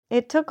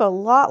It took a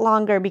lot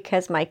longer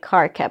because my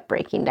car kept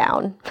breaking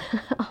down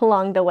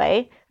along the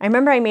way. I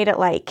remember I made it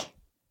like...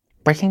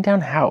 Breaking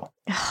down how?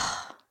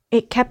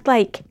 It kept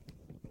like...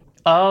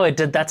 Oh, it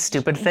did that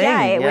stupid thing.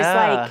 Yeah, it was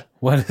like...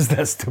 What is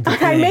that stupid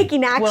thing? I'm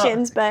making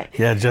actions, but...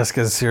 Yeah,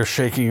 Jessica's you're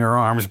shaking her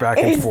arms back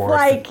and It's forth.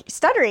 like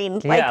stuttering.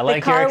 Yeah,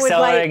 like the car you're would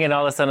accelerating and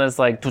all of a sudden it's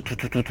like...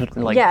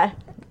 yeah,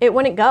 it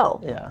wouldn't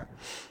go. Yeah.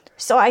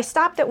 So I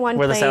stopped at one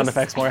Were place. the sound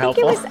effects more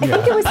helpful? I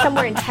think it was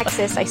somewhere in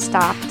Texas I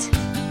stopped.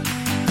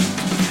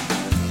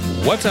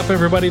 What's up,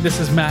 everybody? This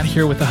is Matt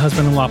here with the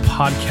Husband-in-Law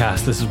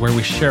Podcast. This is where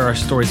we share our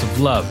stories of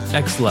love,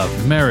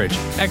 ex-love, marriage,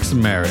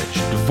 ex-marriage,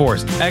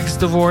 divorce,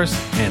 ex-divorce,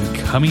 and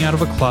coming out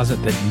of a closet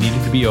that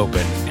needed to be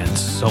opened, and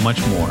so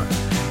much more.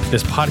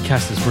 This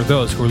podcast is for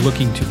those who are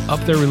looking to up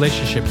their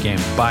relationship game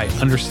by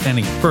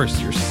understanding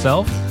first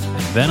yourself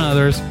and then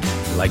others,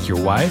 like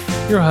your wife,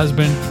 your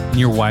husband, and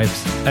your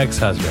wife's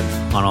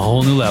ex-husband on a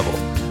whole new level.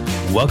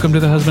 Welcome to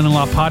the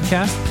Husband-in-Law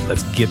Podcast.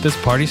 Let's get this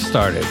party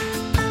started.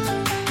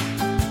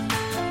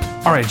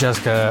 All right,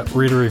 Jessica,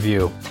 read a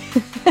review.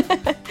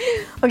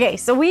 Okay,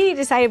 so we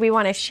decided we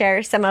want to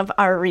share some of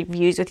our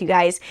reviews with you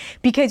guys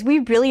because we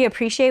really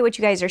appreciate what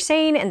you guys are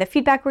saying and the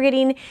feedback we're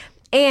getting.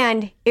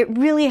 And it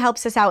really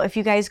helps us out if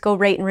you guys go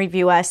rate and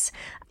review us.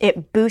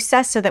 It boosts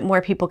us so that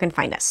more people can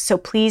find us. So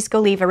please go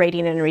leave a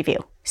rating and a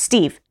review.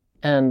 Steve.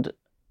 And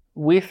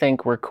we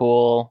think we're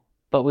cool,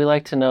 but we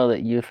like to know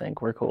that you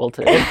think we're cool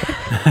too.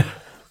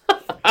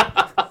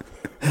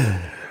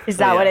 Is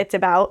that what it's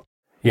about?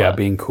 Yeah,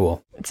 being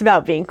cool. It's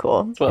about being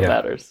cool. That's what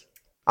matters.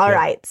 All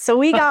right. So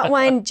we got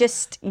one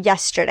just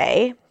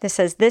yesterday. This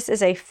says, "This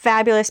is a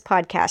fabulous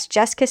podcast.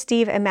 Jessica,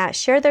 Steve, and Matt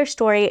share their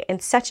story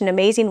in such an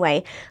amazing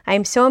way. I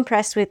am so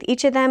impressed with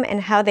each of them and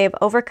how they've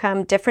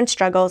overcome different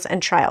struggles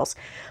and trials.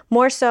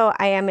 More so,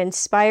 I am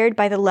inspired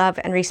by the love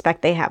and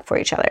respect they have for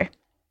each other."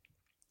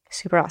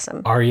 Super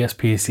awesome.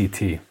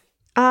 R-E-S-P-E-C-T.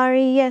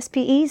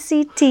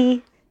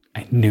 R-E-S-P-E-C-T.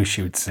 I knew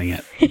she would sing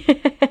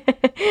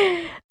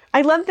it.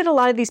 I love that a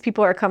lot of these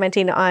people are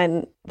commenting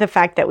on the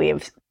fact that we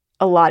have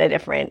a lot of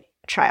different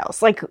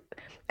trials. Like,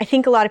 I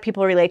think a lot of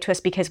people relate to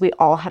us because we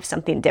all have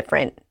something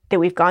different that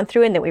we've gone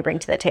through and that we bring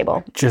to the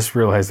table. Just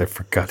realized I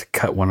forgot to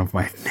cut one of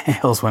my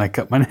nails when I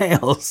cut my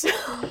nails.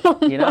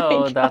 You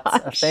know,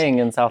 that's a thing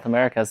in South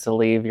America, is to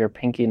leave your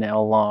pinky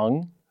nail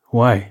long.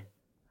 Why?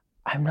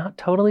 I'm not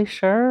totally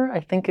sure. I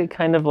think it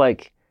kind of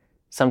like,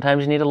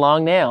 sometimes you need a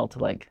long nail to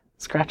like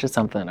scratch at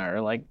something or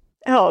like...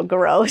 Oh,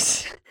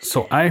 gross.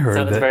 So I heard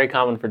So it's that very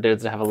common for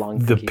dudes to have a long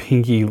the pinky.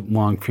 pinky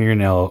long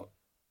fingernail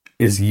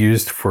is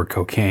used for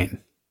cocaine.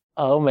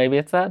 Oh, maybe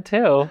it's that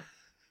too.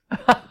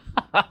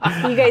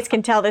 You guys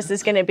can tell this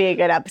is going to be a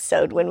good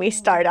episode when we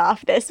start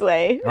off this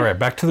way. All right,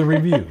 back to the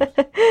review.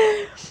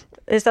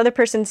 This other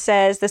person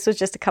says, this was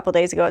just a couple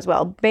days ago as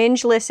well,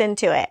 binge listen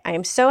to it. I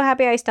am so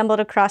happy I stumbled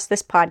across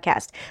this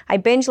podcast. I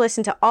binge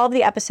listened to all of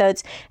the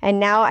episodes, and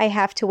now I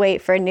have to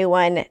wait for a new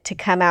one to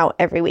come out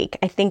every week.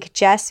 I think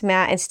Jess,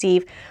 Matt, and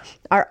Steve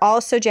are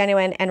all so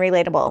genuine and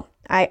relatable.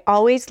 I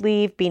always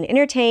leave being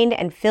entertained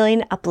and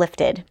feeling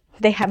uplifted.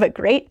 They have a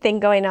great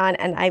thing going on,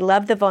 and I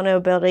love the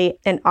vulnerability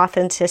and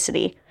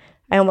authenticity.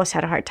 I almost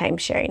had a hard time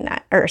sharing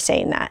that or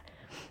saying that.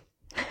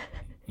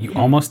 You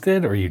almost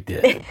did or you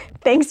did?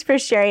 Thanks for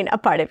sharing a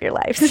part of your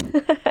lives.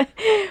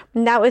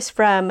 And that was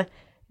from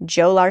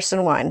Joe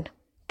Larson 1.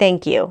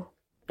 Thank you.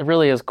 It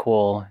really is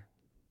cool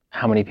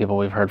how many people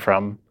we've heard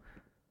from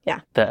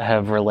that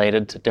have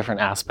related to different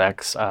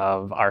aspects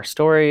of our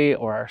story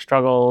or our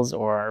struggles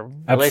or our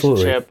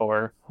relationship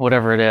or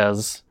whatever it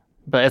is.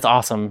 But it's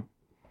awesome.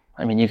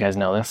 I mean, you guys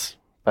know this,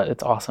 but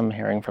it's awesome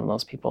hearing from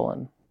those people.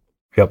 And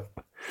Yep.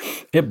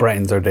 It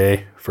brightens our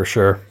day for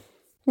sure.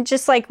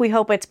 Just like we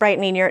hope it's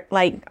brightening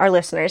our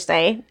listeners'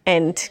 day,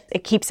 and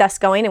it keeps us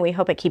going, and we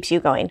hope it keeps you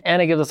going.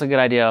 it gives us a good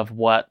idea of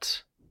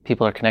what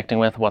people are connecting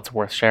with, what's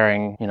worth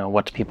sharing, you know,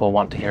 what people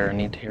want to hear and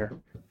need to hear.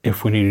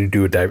 If we need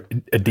to do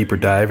a deeper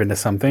dive into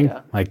something,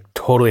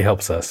 totally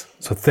helps us.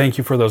 So thank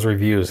you for those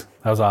reviews.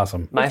 That was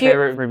awesome. My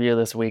favorite review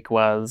this week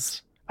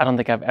was, I don't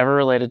think I've ever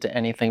related to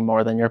anything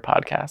more than your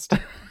podcast.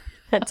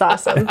 That's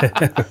awesome.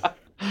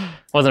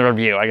 Wasn't a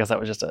review. I guess that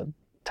was just a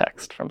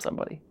text from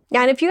somebody.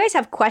 Yeah, and if you guys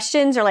have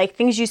questions or like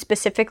things you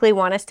specifically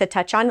want us to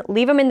touch on,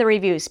 leave them in the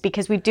reviews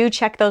because we do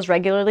check those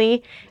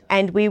regularly,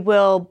 and we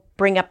will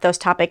bring up those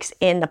topics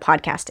in the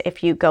podcast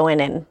if you go in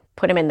and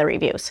put them in the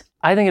reviews.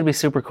 I think it'd be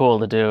super cool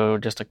to do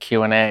just a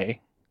Q&A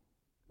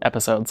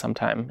episode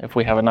sometime if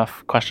we have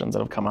enough questions that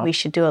have come up. We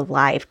should do a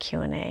live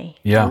Q&A.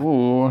 Yeah.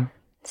 Ooh.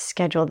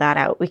 Schedule that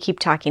out. We keep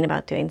talking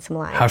about doing some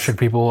live. How should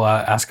people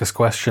ask us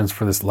questions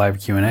for this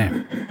live Q&A?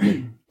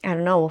 I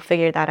don't know. We'll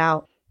figure that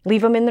out.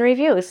 Leave them in the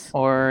reviews.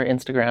 Or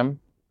Instagram.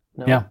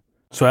 No. Yeah.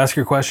 So ask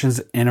your questions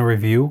in a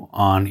review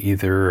on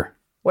either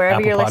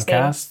Wherever Apple you're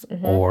Podcasts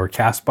or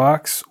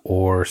Castbox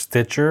or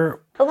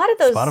Stitcher. A lot of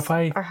those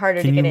Spotify are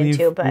harder Can to get you leave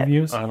into, but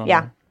reviews? I don't know.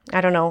 yeah, I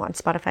don't know on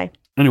Spotify.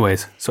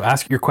 Anyways, so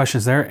ask your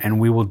questions there and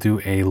we will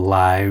do a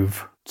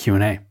live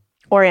Q&A.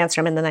 Or answer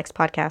them in the next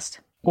podcast.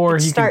 Or you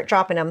Start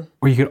dropping them.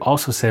 Or you could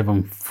also save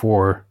them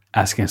for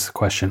asking us a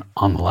question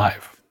on the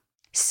live.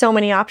 So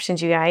many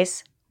options, you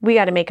guys. We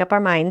got to make up our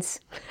minds.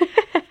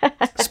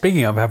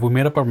 Speaking of, have we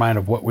made up our mind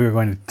of what we were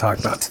going to talk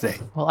about today?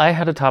 Well, I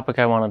had a topic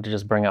I wanted to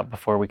just bring up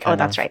before we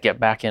get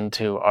back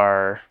into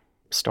our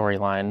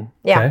storyline.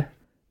 Yeah. Okay.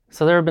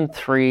 So there have been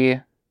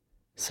 3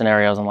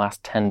 scenarios in the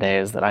last 10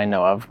 days that I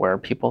know of where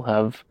people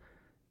have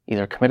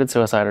either committed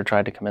suicide or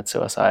tried to commit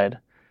suicide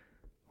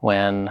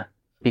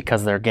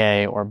because they're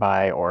gay or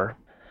bi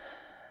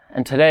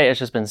and today it's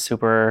just been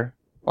super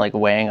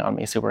weighing on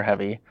me, super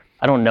heavy.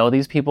 I don't know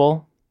these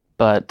people,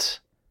 but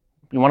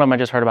one of them I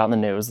just heard about in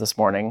the news this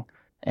morning,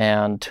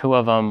 and 2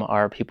 of them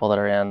are people that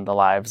are in the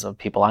lives of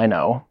people I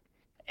know.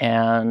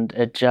 And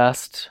it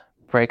just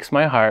breaks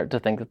my heart to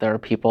think that there are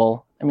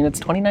people, it's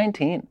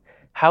 2019.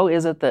 How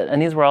is it that,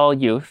 and these were all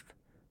youth,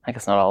 I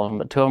guess not all of them,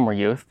 but 2 of them were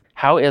youth.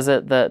 How is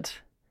it that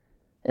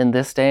in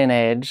this day and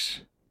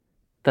age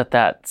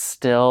that's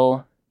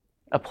still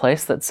a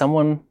place that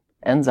someone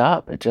ends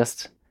up?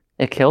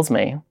 It kills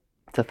me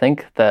to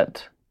think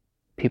that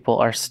people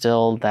are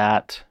still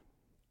that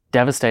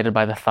devastated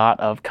by the thought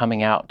of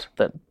coming out,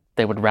 that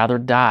they would rather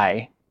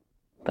die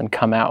than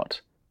come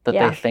out, that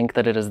they think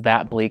that it is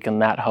that bleak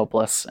and that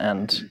hopeless.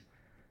 And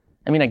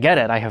I get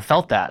it. I have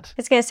felt that.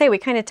 I was going to say, we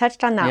kind of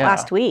touched on that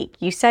last week.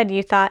 You said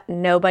you thought that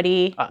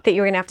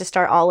you were going to have to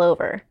start all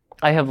over.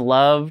 I have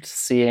loved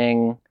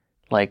seeing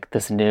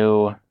this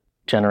new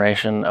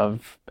generation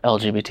of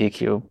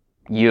LGBTQ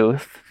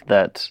youth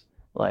that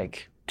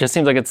just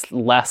seems like it's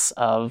less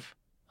of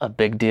a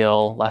big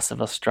deal, less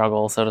of a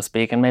struggle, so to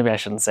speak. And maybe I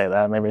shouldn't say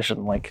that. Maybe I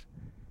shouldn't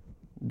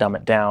dumb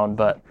it down.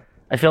 But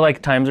I feel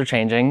like times are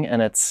changing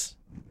and it's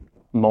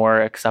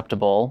more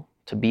acceptable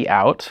to be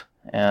out,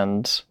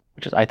 and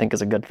which I think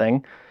is a good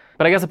thing.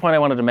 But I guess the point I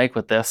wanted to make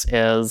with this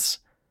is,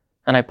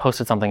 and I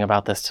posted something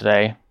about this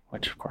today,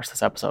 which of course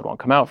this episode won't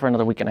come out for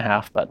another week and a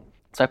half, so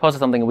I posted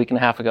something a week and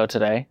a half ago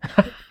today.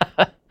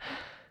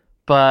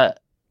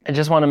 But I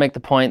just want to make the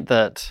point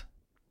that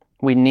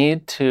we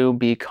need to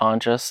be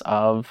conscious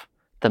of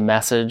the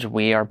message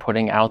we are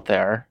putting out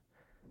there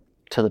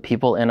to the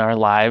people in our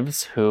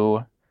lives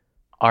who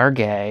are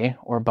gay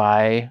or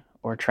bi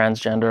or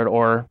transgendered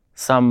or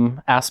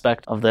some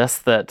aspect of this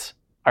that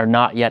are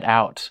not yet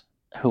out,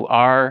 who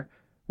are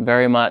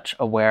very much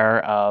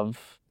aware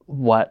of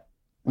what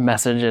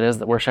message it is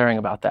that we're sharing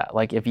about that.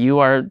 If you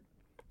are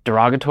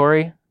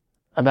derogatory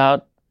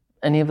about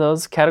any of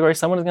those categories,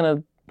 someone is going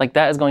to,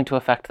 that is going to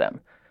affect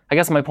them. I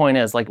guess my point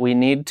is, we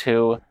need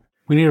to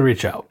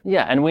reach out.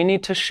 Yeah, and we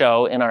need to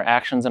show in our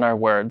actions and our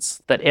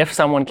words that if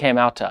someone came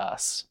out to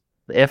us,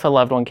 if a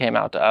loved one came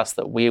out to us,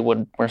 that we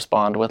would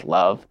respond with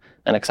love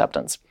and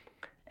acceptance.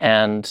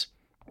 And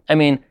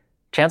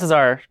chances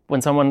are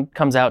when someone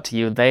comes out to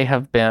you, they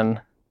have been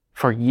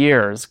for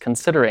years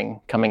considering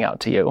coming out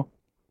to you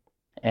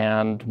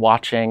and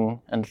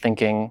watching and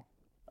thinking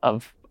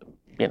of,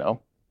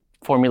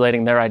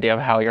 formulating their idea of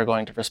how you're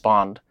going to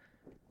respond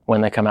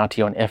when they come out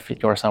to you and if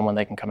you're someone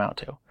they can come out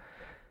to.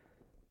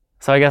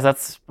 So I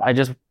guess I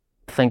just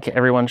think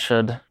everyone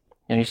should,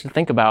 you should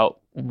think about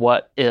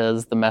what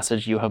is the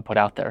message you have put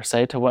out there.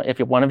 Say if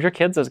one of your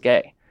kids is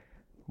gay,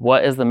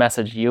 what is the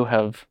message you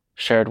have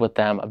shared with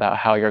them about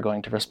how you're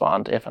going to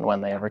respond if and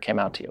when they ever came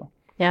out to you?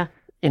 Yeah.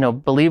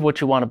 Believe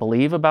what you want to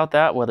believe about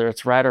that, whether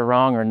it's right or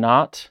wrong or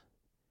not.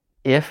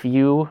 If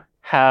you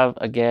have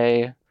a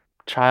gay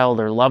child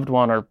or loved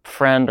one or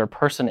friend or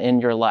person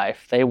in your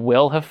life, they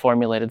will have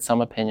formulated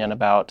some opinion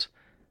about,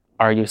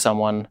 are you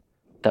someone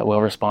that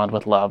will respond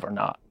with love or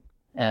not?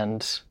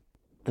 And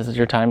this is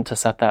your time to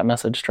set that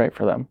message straight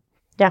for them.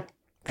 Yeah,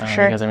 for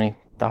sure. You guys have any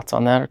thoughts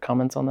on that or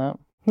comments on that?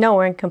 No,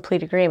 we're in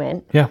complete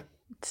agreement. Yeah.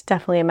 It's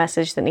definitely a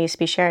message that needs to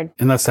be shared.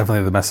 And that's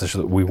definitely the message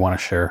that we want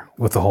to share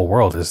with the whole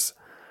world, is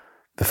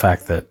the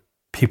fact that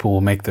people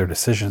will make their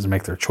decisions,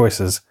 make their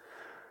choices,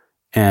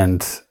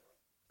 and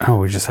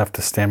we just have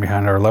to stand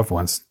behind our loved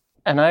ones.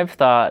 And I've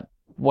thought,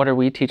 what are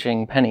we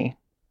teaching Penny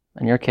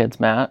and your kids,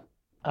 Matt,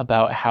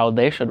 about how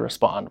they should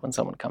respond when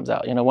someone comes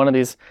out? One of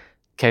these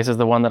cases,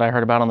 the one that I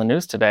heard about on the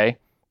news today,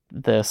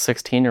 the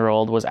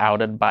 16-year-old was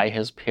outed by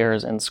his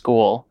peers in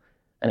school,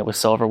 and it was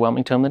so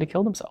overwhelming to him that he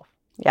killed himself.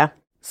 Yeah.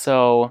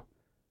 So,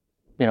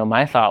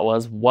 my thought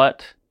was,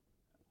 what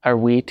are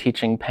we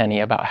teaching Penny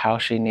about how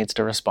she needs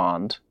to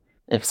respond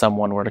if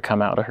someone were to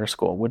come out of her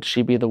school? Would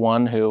she be the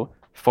one who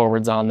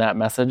forwards on that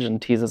message and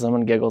teases them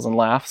and giggles and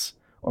laughs?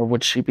 Or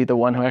would she be the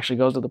one who actually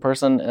goes to the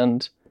person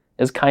and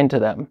is kind to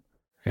them?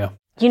 Yeah.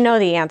 You know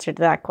the answer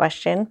to that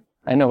question.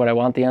 I know what I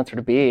want the answer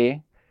to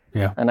be.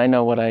 Yeah. And I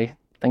know what I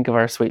think of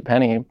our sweet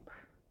Penny.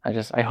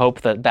 I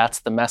hope that that's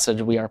the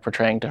message we are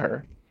portraying to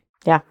her.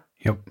 Yeah.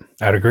 Yep.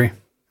 I'd agree.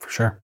 For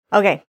sure.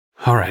 Okay.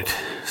 All right.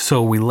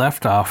 So we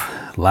left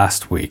off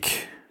last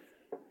week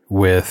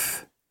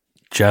with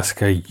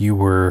Jessica. You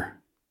were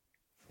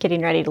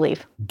getting ready to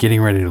leave.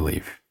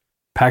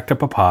 Packed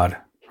up a pod,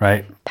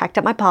 right? Packed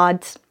up my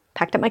pods.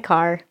 Packed up my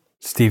car.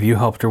 Steve, you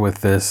helped her with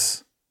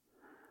this,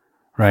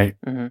 right?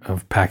 Mm-hmm.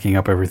 Of packing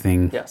up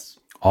everything. Yes.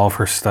 All of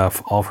her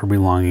stuff, all of her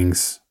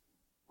belongings.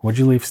 What'd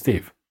you leave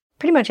Steve?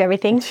 Pretty much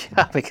everything.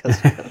 Yeah,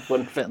 because it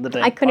wouldn't fit in the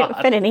dang I couldn't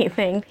pod. fit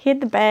anything. He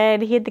had the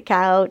bed, he had the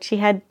couch, he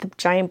had the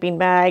giant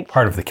beanbag.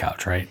 Part of the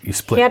couch, right? You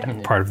split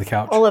part of the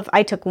couch?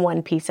 I took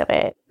one piece of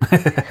it.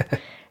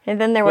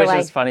 And then there were Which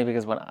is funny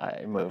because when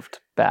I moved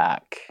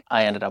back,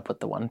 I ended up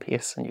with the one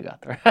piece and you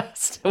got the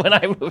rest. When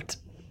I moved,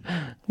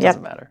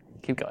 doesn't matter.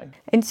 Keep going.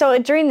 And so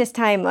during this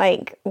time,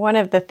 like one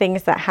of the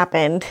things that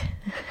happened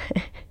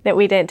that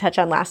we didn't touch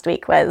on last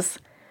week was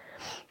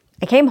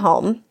I came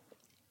home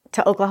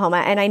to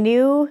Oklahoma and I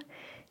knew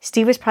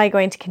Steve was probably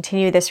going to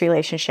continue this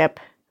relationship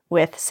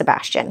with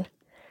Sebastian.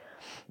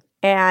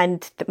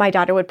 And my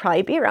daughter would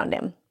probably be around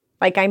him.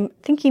 Like I'm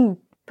thinking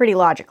pretty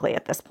logically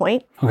at this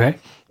point. Okay.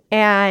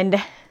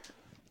 And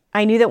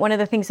I knew that one of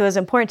the things that was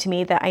important to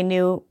me that I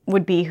knew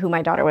would be who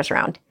my daughter was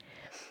around.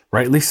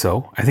 Rightly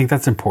so. I think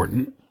that's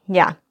important.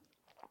 Yeah.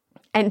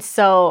 And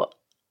so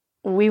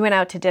we went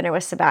out to dinner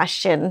with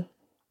Sebastian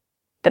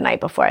the night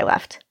before I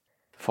left.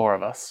 4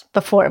 of us.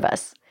 The 4 of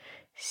us.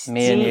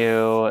 Me and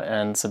you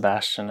and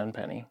Sebastian and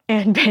Penny.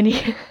 And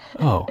Penny.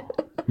 Oh.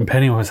 And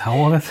Penny was how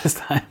old at this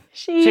time?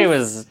 She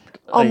was...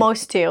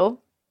 almost 2.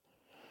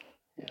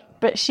 Yeah.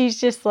 But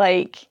she's just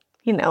like,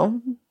 you know...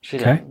 She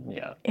didn't,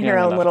 in her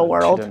own little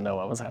world. She didn't know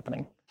what was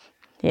happening.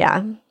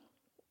 Yeah.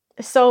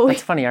 So...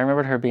 That's funny. I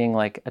remembered her being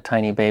like a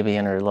tiny baby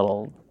in her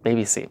little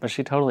baby seat, but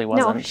she totally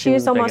wasn't. No, she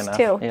was almost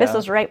 2. Yeah. This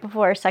was right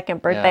before her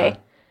 2nd birthday. Yeah.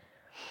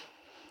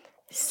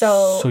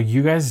 So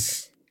you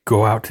guys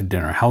go out to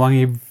dinner. How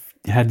long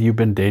had you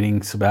been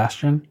dating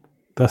Sebastian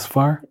thus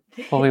far?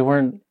 Well, we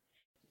weren't...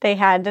 They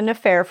had an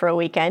affair for a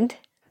weekend.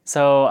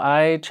 So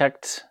I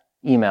checked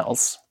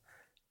emails.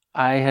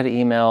 I had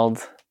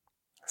emailed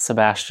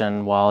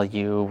Sebastian while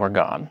you were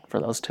gone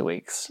for those 2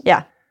 weeks.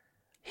 Yeah.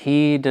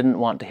 He didn't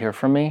want to hear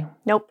from me.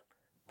 Nope.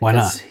 Why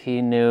not?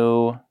 He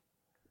knew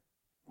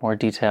more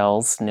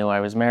details, knew I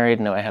was married,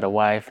 knew I had a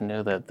wife,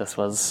 knew that this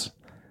was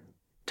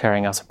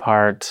tearing us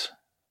apart,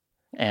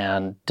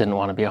 and didn't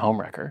want to be a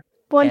homewrecker.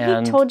 Well,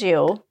 and he told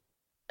you.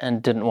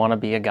 And didn't want to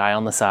be a guy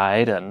on the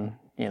side, and,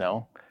 you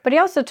know. But he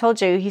also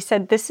told you, he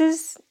said, this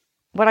is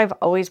what I've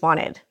always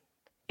wanted.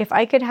 If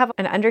I could have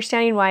an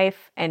understanding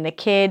wife and a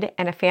kid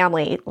and a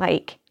family,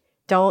 like,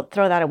 don't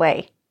throw that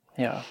away.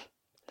 Yeah.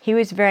 He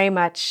was very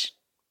much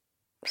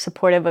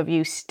supportive of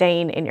you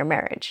staying in your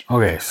marriage.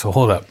 Okay, so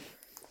hold up.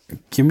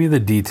 Give me the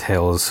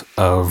details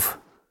of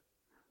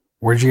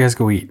where'd you guys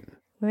go eat?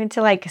 We went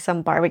to like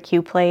some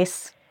barbecue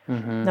place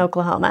in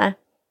Oklahoma.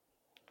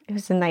 It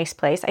was a nice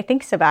place. I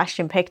think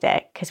Sebastian picked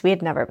it because we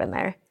had never been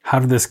there. How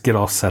did this get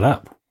all set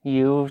up?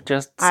 You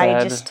just said...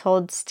 I just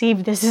told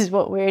Steve this is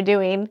what we were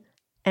doing,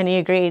 and he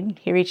agreed.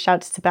 He reached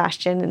out to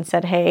Sebastian and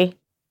said, hey.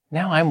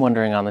 Now I'm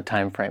wondering on the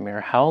time frame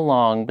here, how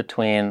long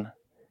between...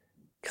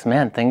 Because,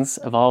 man, things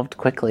evolved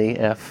quickly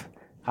if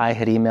I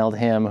had emailed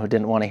him who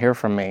didn't want to hear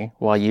from me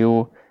while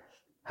you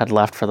had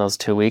left for those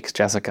 2 weeks,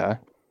 Jessica.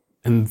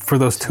 And for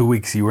those 2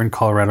 weeks, you were in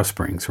Colorado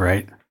Springs,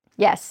 right?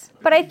 Yes.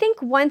 But I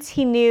think once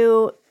he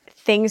knew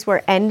things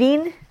were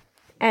ending,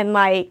 and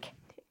like,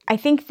 I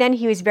think then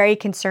he was very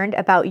concerned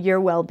about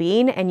your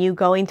well-being and you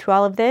going through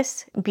all of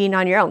this, being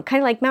on your own.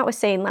 Kind of like Matt was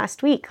saying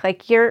last week,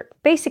 like you're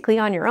basically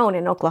on your own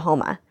in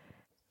Oklahoma.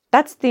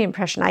 That's the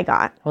impression I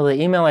got. Well, the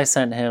email I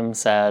sent him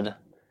said,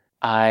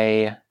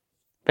 I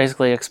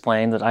basically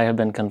explained that I had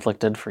been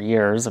conflicted for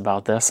years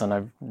about this, and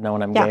I've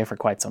known I'm gay for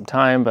quite some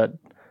time, but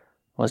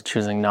was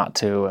choosing not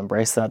to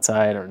embrace that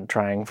side or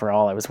trying for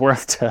all I was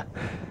worth to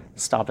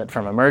stop it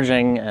from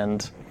emerging,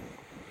 and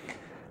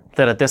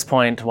that at this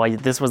point, while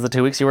this was the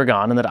 2 weeks you were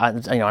gone, and that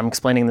I'm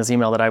explaining in this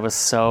email that I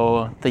was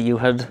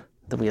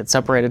that we had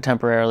separated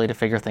temporarily to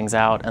figure things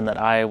out, and that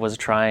I was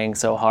trying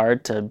so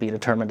hard to be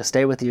determined to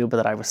stay with you, but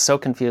that I was so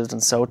confused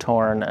and so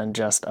torn and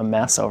just a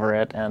mess over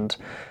it, and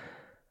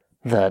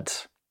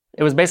that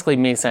it was basically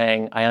me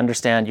saying, I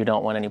understand you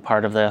don't want any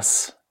part of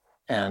this,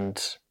 and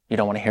you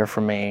don't want to hear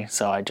from me,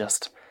 so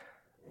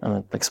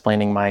I'm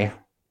explaining my,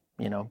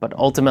 but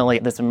ultimately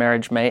this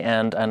marriage may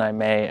end, and I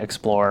may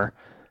explore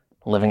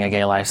living a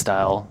gay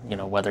lifestyle,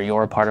 whether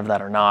you're a part of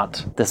that or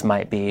not, this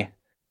might be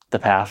the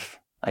path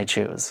I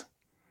choose.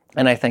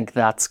 And I think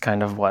that's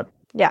kind of what...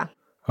 Yeah.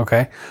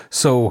 Okay.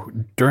 So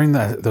during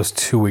those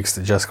 2 weeks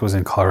that Jessica was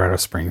in Colorado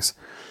Springs,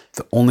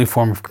 the only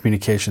form of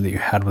communication that you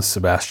had with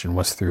Sebastian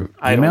was through email?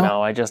 I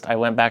don't know. I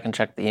went back and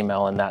checked the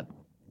email, and that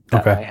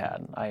I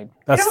had.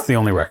 That's the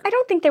only record. I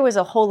don't think there was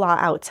a whole lot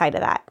outside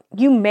of that.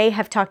 You may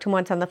have talked to him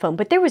once on the phone,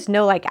 but there was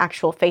no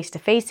actual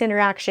face-to-face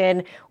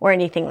interaction or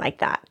anything like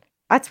that.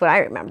 That's what I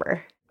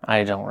remember.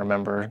 I don't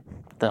remember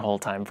the whole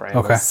time frame.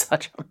 Okay. It was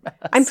such a mess.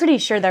 I'm pretty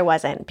sure there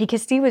wasn't,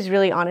 because Steve was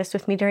really honest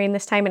with me during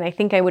this time, and I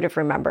think I would have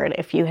remembered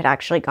if you had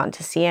actually gone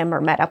to see him or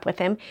met up with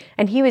him.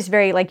 And he was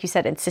very, like you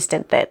said,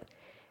 insistent that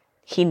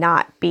he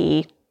not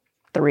be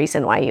the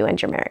reason why you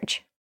end your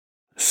marriage.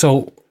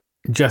 So,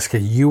 Jessica,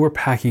 you were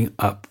packing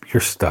up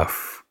your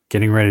stuff,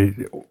 getting ready.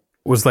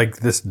 Was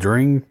this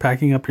during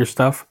packing up your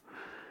stuff?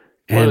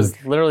 Well, it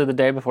was literally the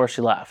day before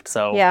she left.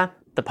 So yeah.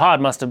 The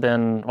pod must have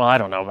been, I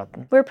don't know.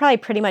 We were probably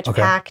pretty much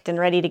packed and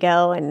ready to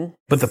go.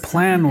 But the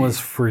plan was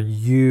for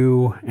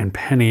you and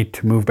Penny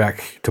to move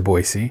back to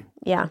Boise.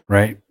 Yeah.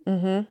 Right?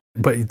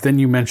 Mm-hmm. But then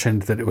you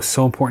mentioned that it was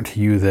so important to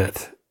you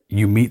that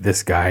you meet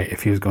this guy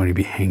if he was going to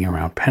be hanging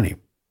around Penny.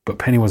 But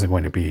Penny wasn't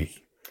going to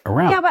be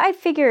around. Yeah, but I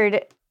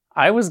figured...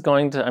 I was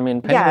going to... I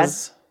mean, Penny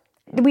was...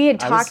 We had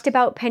talked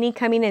about Penny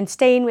coming and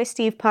staying with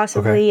Steve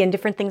possibly and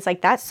different things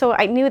like that. So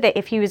I knew that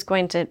if he was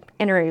going to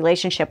enter a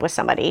relationship with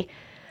somebody...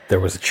 There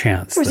was a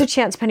chance. There was a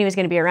chance Penny was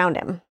going to be around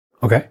him.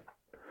 Okay.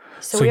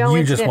 So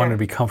you just wanted to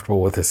be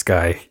comfortable with this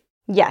guy.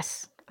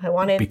 Yes. I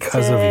wanted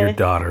because of your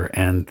daughter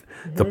and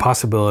the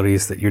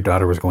possibilities that your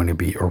daughter was going to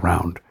be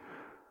around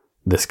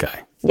this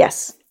guy.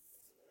 Yes.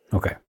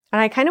 Okay.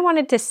 And I kind of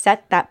wanted to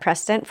set that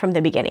precedent from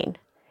the beginning.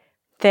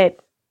 That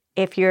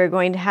if you're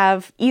going to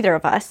have either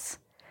of us,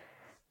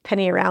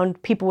 Penny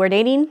around people we're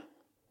dating,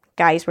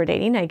 guys we're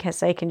dating, I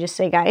guess I can just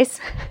say guys,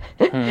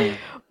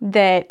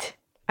 that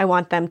I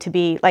want them to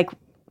be like,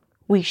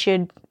 we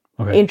should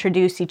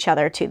introduce each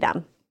other to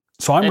them.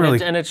 So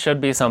and it should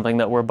be something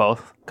that we're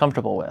both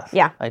comfortable with.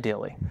 Yeah.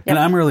 Ideally. And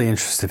I'm really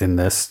interested in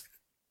this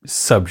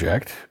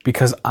subject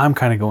because I'm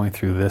kind of going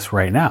through this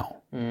right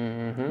now.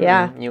 Mm-hmm.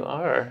 Yeah. You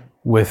are.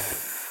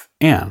 With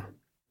Anne.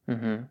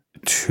 Mm-hmm.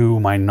 To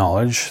my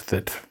knowledge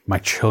that my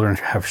children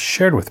have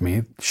shared with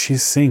me,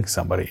 she's seeing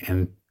somebody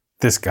and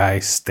this guy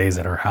stays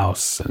at her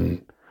house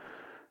and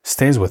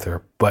stays with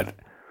her, but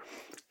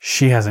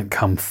she hasn't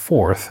come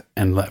forth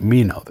and let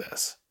me know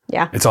this.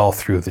 Yeah. It's all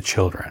through the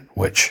children,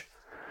 which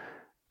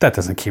that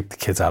doesn't keep the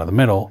kids out of the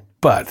middle,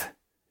 but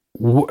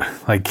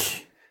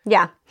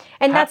yeah.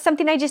 And that's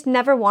something I just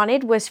never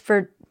wanted was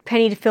for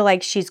Penny to feel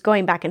like she's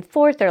going back and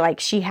forth or like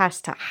she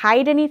has to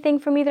hide anything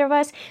from either of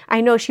us.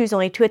 I know she was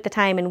only 2 at the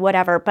time and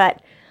whatever,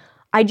 but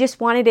I just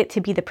wanted it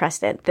to be the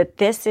precedent that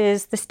this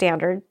is the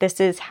standard. This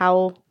is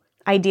how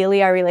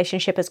ideally our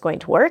relationship is going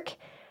to work.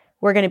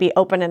 We're going to be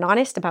open and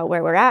honest about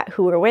where we're at,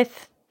 who we're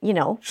with, you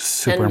know.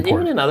 Super and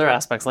important. Even in other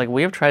aspects, like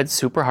we have tried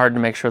super hard to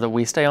make sure that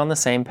we stay on the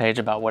same page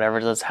about whatever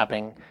it is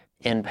happening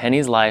in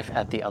Penny's life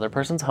at the other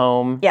person's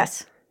home.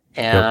 Yes.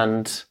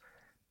 And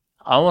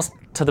almost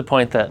to the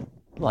point that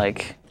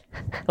like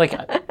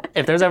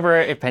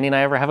if Penny and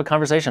I ever have a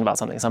conversation about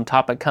something, some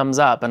topic comes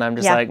up and I'm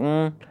just like,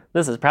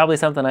 this is probably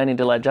something I need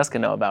to let Jessica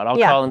know about. I'll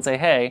call and say,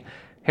 hey,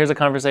 here's a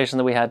conversation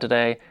that we had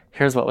today.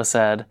 Here's what was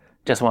said.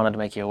 Just wanted to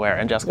make you aware.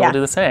 And Jessica will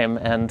do the same.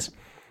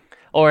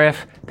 Or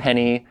if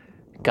Penny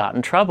got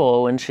in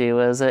trouble when she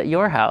was at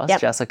your house,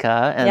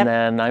 Jessica, and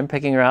then I'm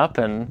picking her up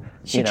and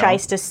she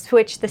tries to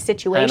switch the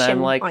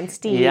situation on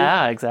Steve.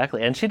 Yeah,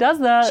 exactly. And she does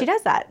that. She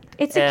does that.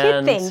 It's a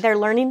kid thing. They're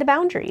learning the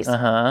boundaries.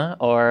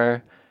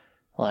 Or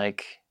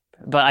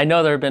but I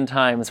know there have been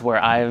times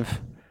where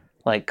I've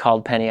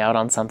called Penny out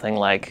on something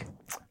like,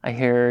 I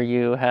hear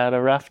you had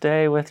a rough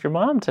day with your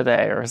mom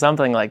today or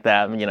something like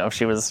that. You know,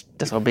 she was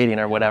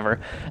disobedient or whatever.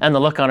 And the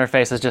look on her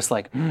face is just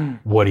like,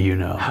 what do you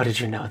know? How did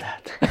you know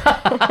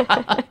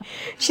that?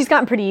 She's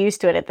gotten pretty used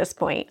to it at this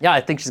point. Yeah,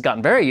 I think she's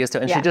gotten very used to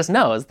it. And she just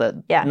knows that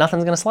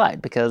nothing's going to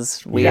slide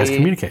because we guys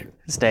communicate.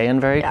 Stay in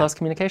very close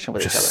communication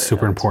with each other. Which is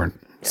super important.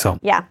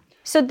 Yeah.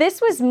 So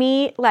this was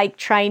me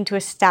trying to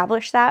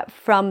establish that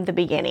from the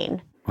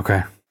beginning.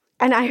 Okay.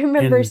 And I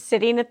remember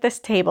sitting at this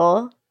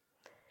table,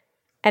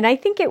 and I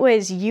think it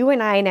was you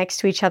and I next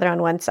to each other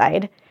on one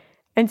side,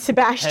 and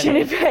Sebastian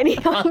and Penny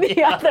on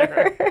the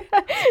other.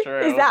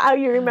 Is that how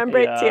you remember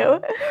it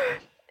too?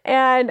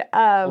 And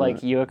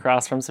you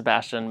across from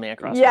Sebastian, me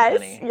across from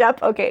Penny. Yes.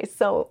 Yep. Okay.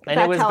 So and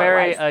that's it was how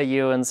very it was. A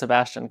you and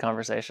Sebastian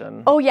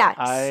conversation. Oh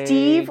yeah,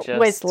 Steve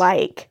was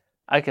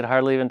I could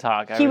hardly even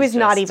talk. He was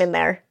not even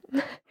there.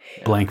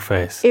 Blank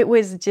face. It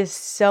was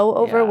just so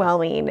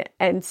overwhelming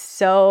and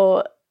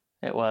so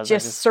it was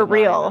just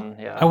surreal.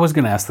 I was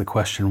going to ask the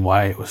question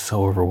why it was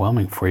so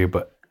overwhelming for you,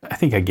 but I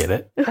think I get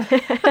it.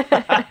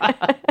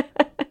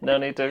 No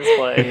need to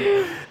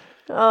explain.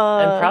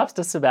 And props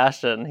to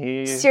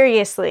Sebastian.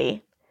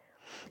 Seriously.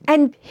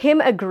 And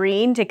him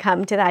agreeing to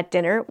come to that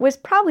dinner was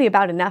probably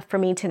about enough for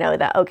me to know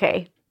that,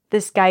 okay,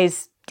 this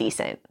guy's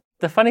decent.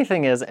 The funny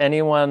thing is,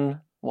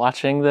 anyone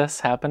watching this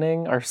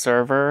happening, our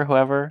server,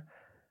 whoever,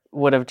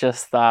 would have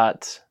just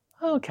thought,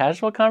 oh,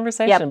 casual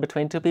conversation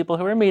between two people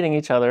who are meeting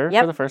each other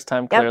for the first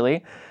time,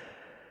 clearly.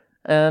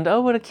 And,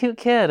 oh, what a cute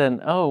kid. And,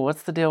 oh,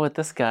 what's the deal with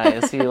this guy?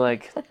 Is he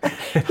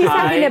He's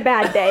having a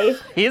bad day.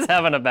 He's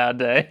having a bad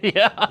day,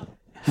 yeah.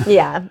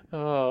 Yeah.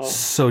 Oh.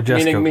 So,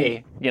 Jessica.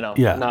 Meaning me,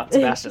 not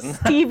Sebastian.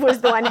 Steve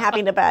was the one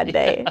having a bad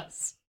day.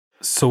 Yes.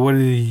 So what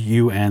did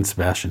you and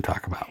Sebastian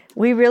talk about?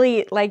 We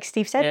really, like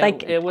Steve said,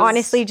 it was,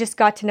 honestly just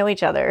got to know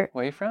each other.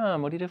 Where are you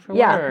from? What do you do for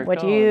work? What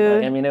do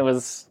you... it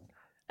was...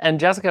 And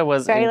Jessica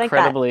was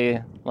incredibly,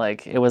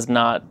 it was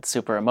not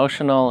super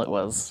emotional. It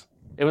was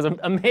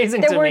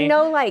amazing to me. There were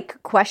no,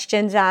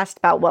 questions asked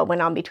about what went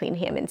on between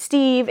him and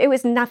Steve. It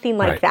was nothing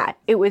like that.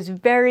 It was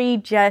very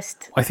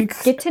just,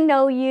 get to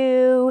know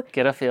you.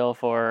 Get a feel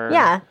for...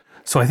 Yeah.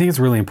 So I think it's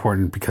really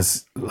important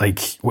because,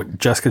 what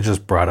Jessica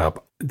just brought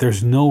up,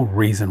 there's no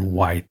reason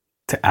why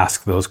to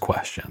ask those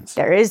questions.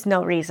 There is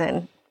no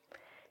reason.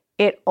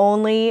 It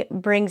only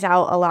brings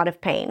out a lot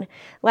of pain.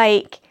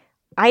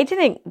 I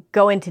didn't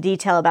go into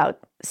detail about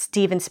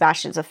Steve and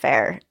Sebastian's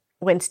affair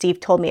when Steve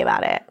told me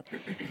about it.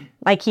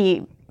 Like,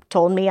 he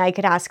told me I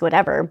could ask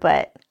whatever,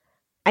 but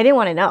I didn't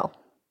want to know.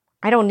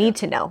 I don't need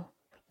to know.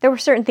 There were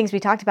certain things we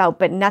talked about,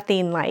 but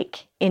nothing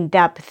like in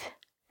depth.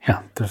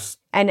 Yeah.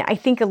 And I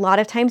think a lot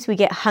of times we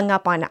get hung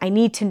up on, I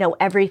need to know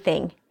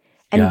everything.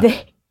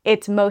 And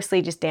it's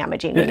mostly just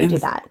damaging when you do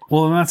that.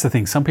 Well, and that's the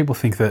thing. Some people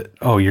think that,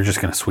 you're just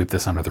going to sweep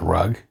this under the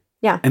rug.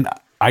 Yeah. And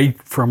I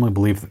firmly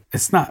believe that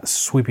it's not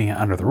sweeping it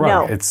under the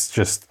rug. No. It's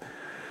just,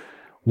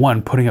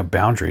 one, putting up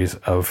boundaries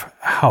of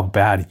how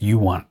bad you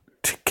want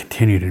to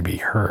continue to be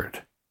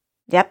heard.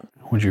 Yep.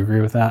 Would you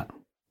agree with that?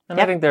 And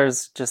I think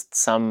there's just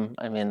some,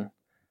 the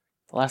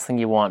last thing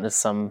you want is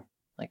some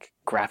like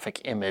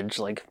graphic image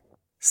like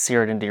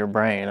seared into your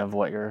brain of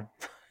what you're...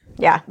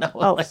 Yeah.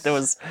 There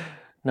was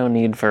no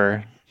need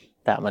for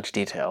that much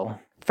detail.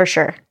 For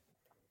sure.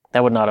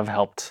 That would not have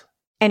helped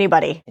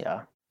anybody.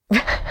 Yeah.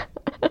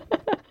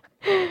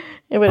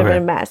 It would have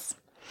been a mess.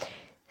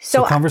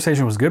 So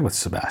conversation was good with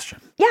Sebastian.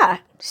 Yeah.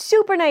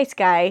 Super nice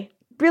guy.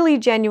 Really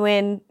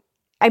genuine.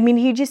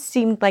 He just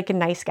seemed like a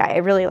nice guy. I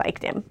really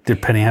liked him.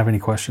 Did Penny have any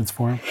questions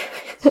for him?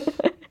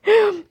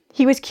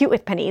 He was cute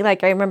with Penny.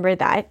 Like, I remember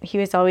that. He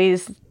was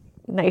always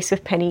nice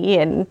with Penny.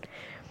 And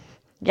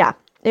yeah,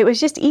 it was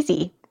just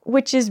easy,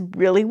 which is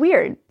really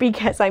weird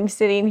because I'm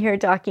sitting here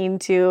talking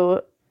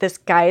to this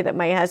guy that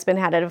my husband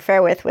had an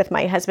affair with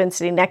my husband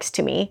sitting next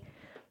to me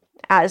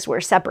as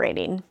we're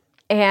separating.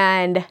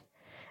 And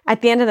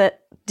at the end of the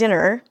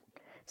dinner,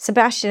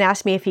 Sebastian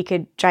asked me if he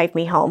could drive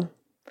me home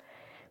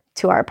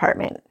to our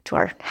apartment, to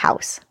our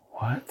house.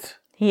 What?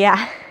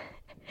 Yeah.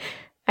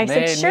 I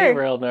said, sure. Me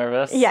real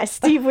nervous. Yeah,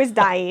 Steve was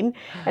dying.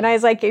 And I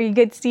was like, are you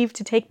good, Steve,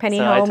 to take Penny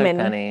home? I took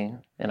Penny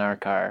in our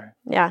car.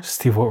 Yeah.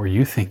 Steve, what were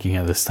you thinking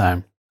at this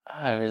time?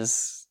 I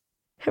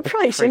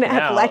probably shouldn't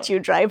have let you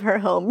drive her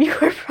home. You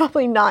were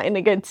probably not in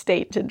a good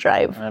state to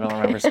drive. I don't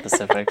remember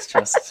specifics,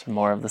 just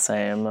more of the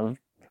same, of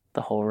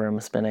the whole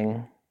room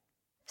spinning.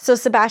 So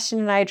Sebastian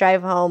and I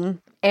drive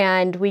home,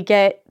 and we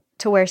get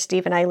to where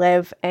Steve and I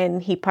live,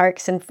 and he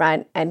parks in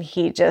front, and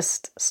he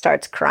just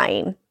starts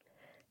crying.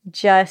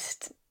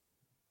 Just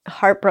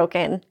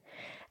heartbroken.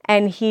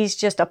 And he's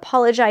just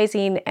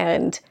apologizing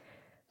and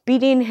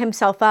beating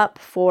himself up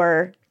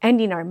for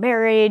ending our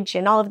marriage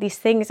and all of these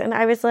things. And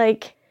I was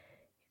like,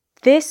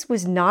 this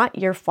was not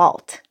your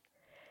fault.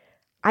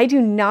 I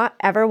do not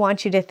ever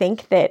want you to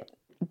think that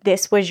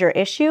this was your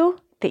issue,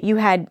 that you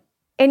had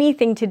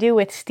anything to do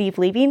with Steve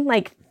leaving.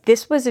 Like,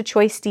 this was a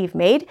choice Steve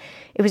made.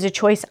 It was a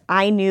choice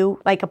I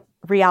knew, like a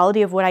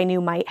reality of what I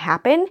knew might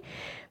happen.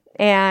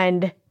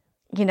 And,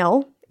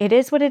 it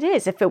is what it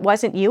is. If it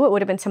wasn't you, it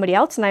would have been somebody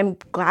else. And I'm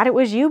glad it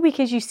was you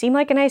because you seem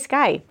like a nice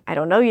guy. I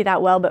don't know you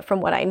that well, but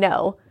from what I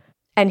know.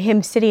 And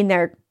him sitting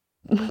there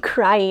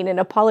crying and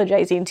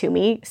apologizing to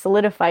me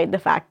solidified the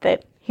fact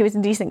that he was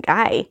a decent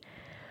guy.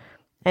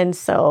 And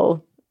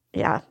so,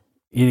 yeah.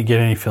 You didn't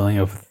get any feeling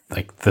of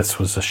like this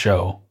was a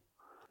show?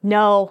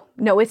 No,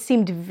 it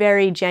seemed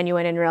very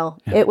genuine and real.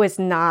 Yeah. It was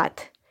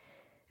not.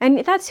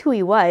 And that's who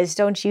he was,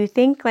 don't you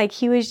think? Like,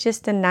 he was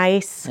just a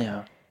nice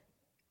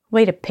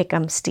way to pick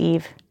him,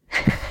 Steve.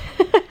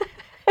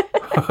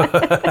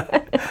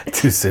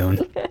 Too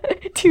soon.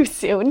 Too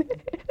soon.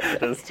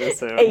 It is too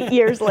soon. 8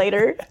 years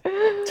later.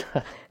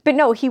 But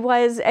no, he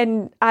was,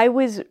 and I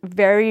was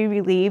very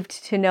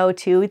relieved to know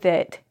too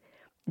that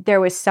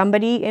there was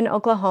somebody in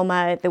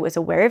Oklahoma that was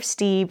aware of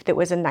Steve, that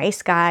was a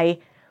nice guy,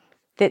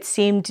 that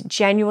seemed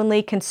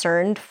genuinely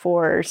concerned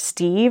for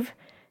Steve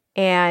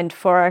and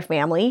for our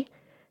family.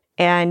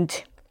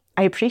 And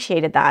I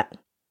appreciated that.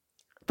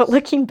 But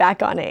looking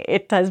back on it,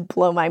 it does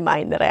blow my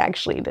mind that I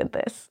actually did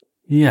this.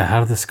 Yeah,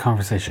 how did this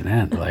conversation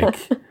end? Like,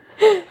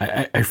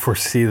 I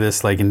foresee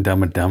this like in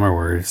Dumb and Dumber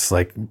where it's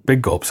like,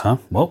 big gulps, huh?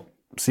 Well,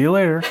 see you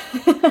later.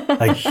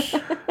 Like,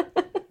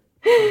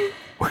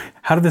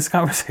 how did this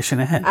conversation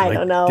end? I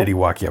don't know. Did he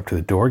walk you up to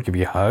the door, give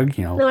you a hug?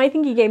 No, I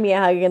think he gave me a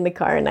hug in the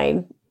car, and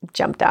I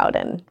jumped out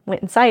and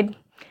went inside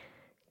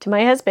to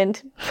my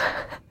husband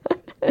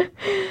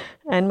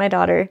and my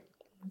daughter.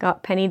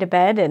 Got Penny to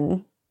bed,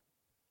 and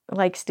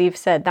like Steve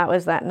said, that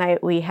was that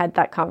night we had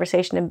that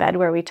conversation in bed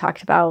where we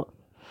talked about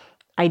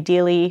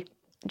ideally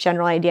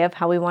general idea of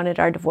how we wanted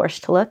our divorce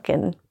to look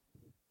and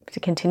to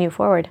continue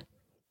forward.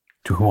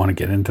 Do we want to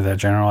get into that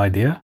general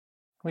idea?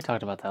 We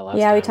talked about that last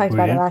time. Yeah, we talked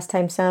about it last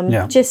time some.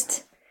 Yeah.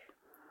 Was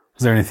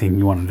there anything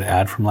you wanted to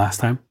add from last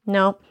time?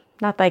 No,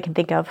 not that I can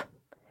think of.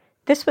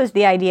 This was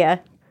the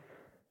idea.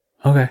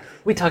 Okay.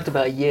 We talked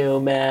about you,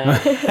 man.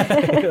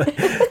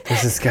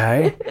 There's this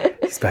guy.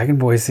 He's back in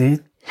Boise.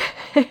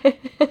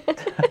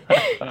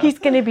 He's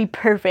going to be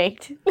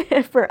perfect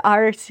for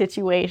our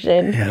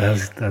situation. Yeah,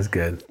 that was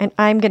good. And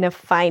I'm going to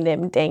find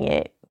him, dang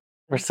it.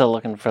 We're still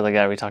looking for the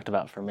guy we talked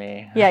about for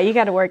me. Yeah, you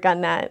got to work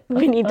on that.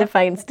 We need to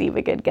find Steve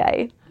a good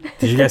guy.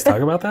 Did you guys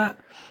talk about that?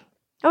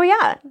 Oh,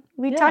 yeah.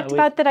 We talked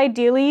about that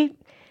ideally.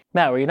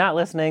 Matt, were you not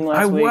listening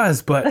last week? I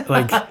was, but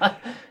like...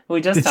 we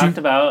just talked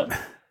about...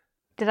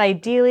 That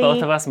ideally...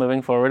 both of us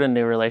moving forward in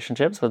new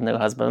relationships with new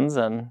husbands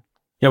and...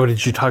 Yeah, but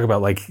did you talk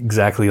about like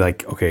exactly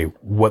like, okay,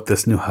 what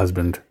this new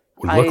husband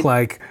would look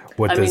like?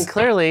 I mean,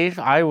 clearly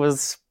I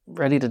was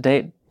ready to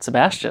date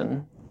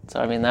Sebastian. So,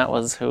 I mean, that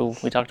was who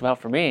we talked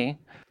about for me.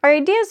 Our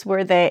ideas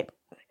were that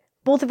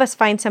both of us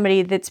find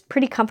somebody that's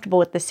pretty comfortable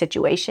with the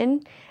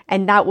situation.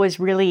 And that was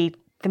really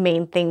the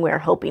main thing we were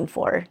hoping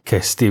for.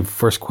 Okay, Steve,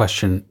 first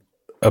question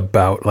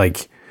about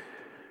like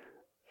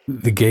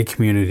the gay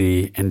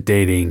community and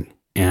dating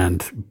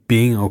and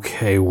being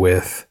okay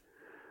with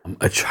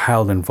a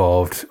child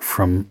involved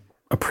from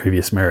a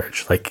previous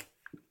marriage. Like,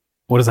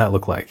 what does that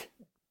look like?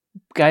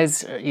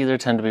 Guys either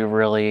tend to be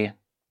really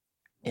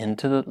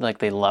into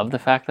they love the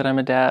fact that I'm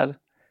a dad,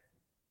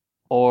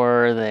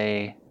 or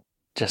they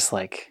just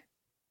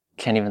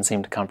can't even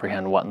seem to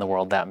comprehend what in the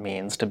world that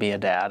means to be a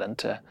dad and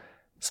to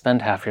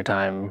spend half your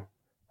time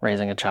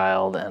raising a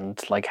child,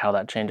 and how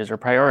that changes your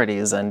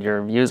priorities and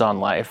your views on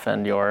life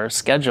and your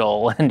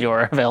schedule and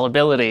your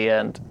availability.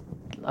 And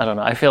I don't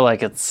know, I feel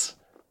like it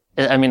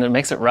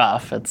makes it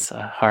rough. It's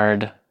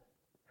hard.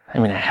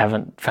 I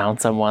haven't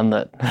found someone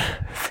that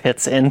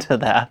fits into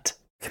that.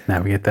 Can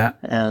navigate that.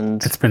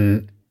 And it's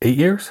been 8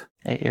 years?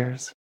 8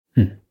 years.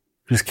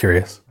 Just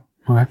curious.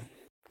 Okay.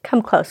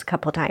 Come close a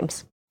couple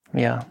times.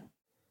 Yeah.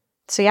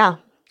 So yeah,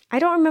 I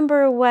don't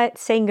remember what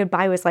saying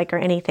goodbye was like or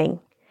anything.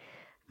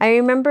 I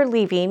remember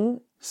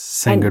leaving.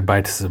 Saying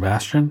goodbye to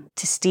Sebastian?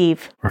 To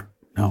Steve.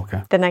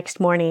 Okay. The next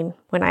morning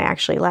when I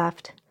actually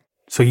left.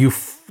 So you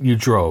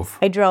drove?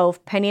 I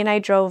drove. Penny and I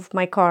drove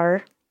my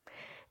car.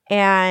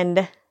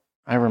 And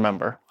I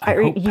remember.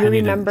 You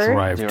remember? Didn't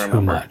drive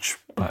too much.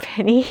 But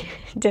Penny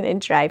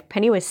didn't drive.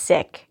 Penny was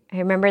sick. I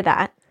remember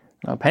that.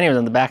 No, Penny was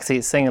in the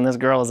backseat singing "This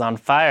Girl Is on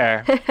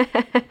Fire."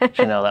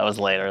 That was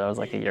later. That was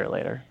a year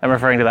later. I'm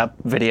referring to that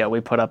video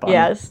we put up on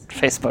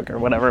Facebook or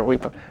wherever we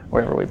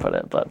put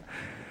it.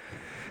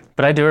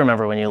 But I do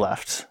remember when you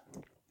left.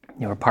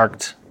 You were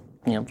parked,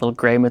 little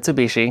gray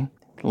Mitsubishi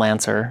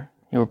Lancer.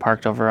 You were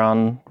parked over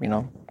on,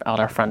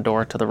 out our front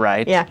door to the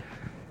right. Yeah.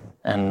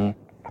 And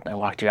I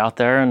walked you out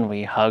there and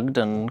we hugged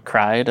and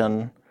cried,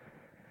 and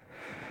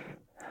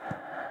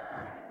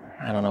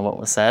I don't know what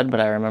was said, but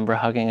I remember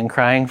hugging and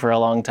crying for a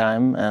long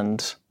time.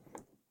 And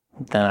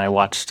then I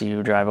watched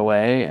you drive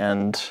away,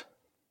 and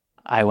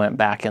I went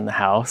back in the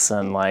house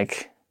and I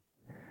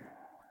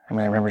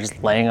remember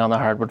just laying on the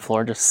hardwood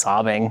floor, just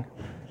sobbing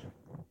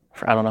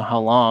for I don't know how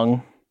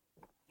long.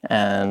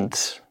 And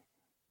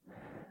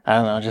I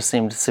don't know, it just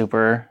seemed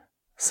super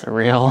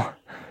surreal.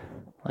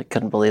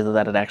 Couldn't believe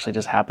that had actually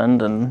just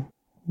happened and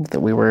that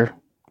we were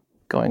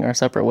going our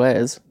separate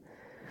ways.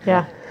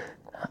 Yeah.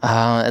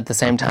 At the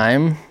same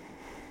time,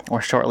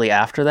 or shortly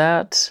after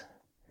that,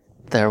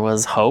 there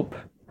was hope.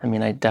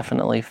 I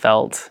definitely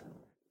felt...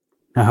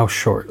 Now how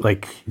short?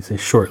 You say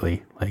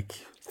shortly? A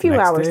few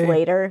hours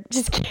later.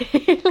 Just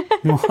kidding.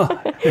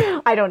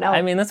 I don't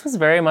know. This was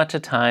very much a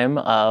time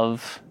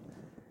of...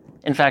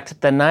 In fact,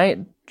 the night,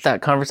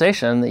 that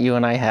conversation that you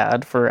and I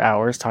had for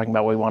hours talking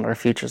about what we want our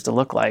futures to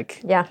look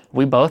like. Yeah.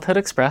 We both had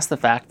expressed the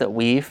fact that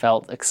we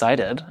felt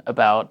excited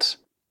about...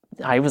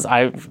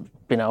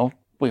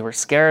 we were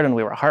scared and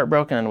we were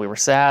heartbroken and we were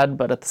sad,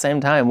 but at the same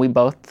time, we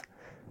both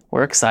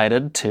were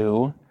excited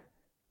to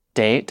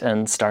date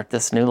and start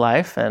this new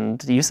life.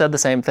 And you said the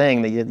same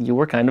thing that you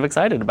were kind of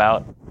excited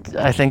about.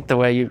 I think the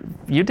way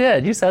you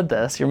did, you said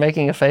this. You're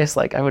making a face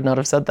like I would not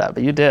have said that,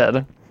 but you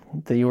did.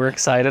 That you were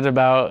excited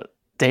about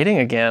dating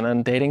again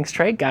and dating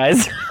straight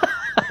guys.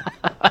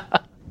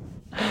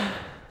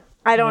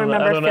 I don't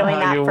remember feeling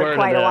that for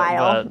quite a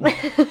while.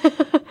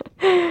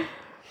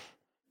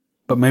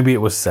 But maybe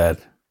it was said.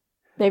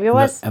 Maybe it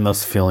was. And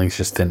those feelings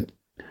just didn't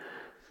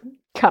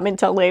come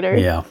until later.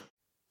 Yeah.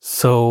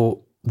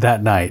 So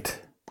that night.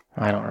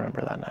 I don't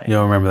remember that night. You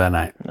don't remember that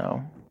night?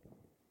 No.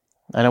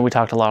 I know we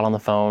talked a lot on the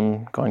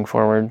phone going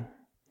forward.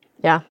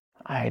 Yeah.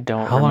 I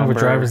don't How long of a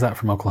drive is that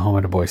from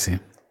Oklahoma to Boise?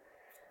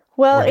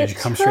 Well, or did you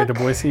come straight to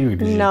Boise? Or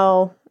did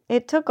No.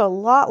 It took a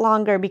lot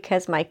longer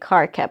because my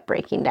car kept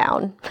breaking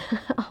down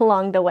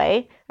along the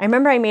way. I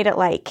remember I made it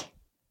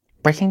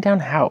Breaking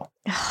down how?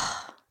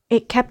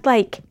 It kept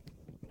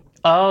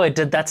Oh, it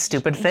did that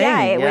stupid thing.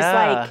 Yeah, it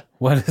was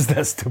What is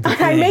that stupid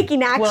thing? I'm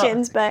making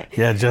actions, but...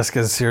 Yeah,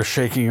 Jessica's here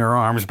shaking her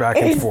arms back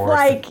and forth.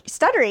 It's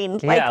stuttering.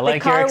 Yeah, the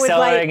car you're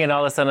accelerating and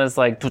all of a sudden it's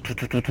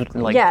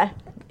yeah,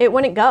 it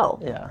wouldn't go.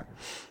 Yeah.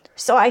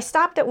 So I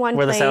stopped at one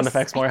place. Were the sound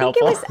effects more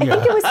helpful? I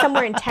think it was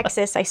somewhere in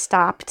Texas I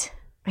stopped.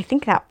 I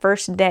think that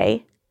first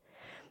day.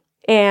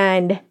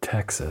 And...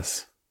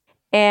 Texas.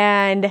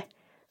 And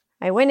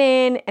I went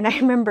in, and I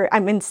remember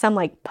I'm in some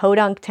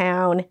podunk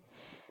town.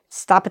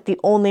 Stop at the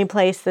only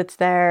place that's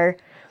there,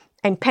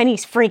 and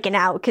Penny's freaking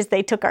out because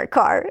they took our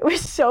car. It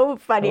was so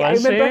funny. I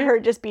remember her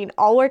just being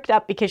all worked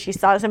up because she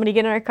saw somebody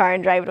get in her car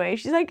and drive away.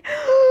 She's like,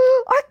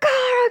 our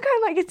car.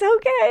 I'm like, it's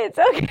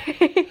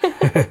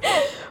okay.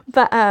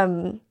 But,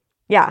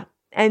 yeah.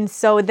 And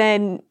so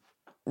then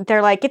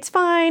they're like, it's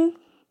fine.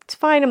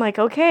 I'm like,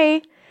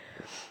 okay.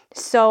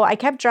 So I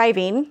kept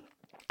driving,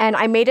 and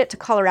I made it to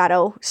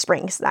Colorado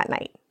Springs that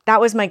night. That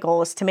was my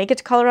goal, is to make it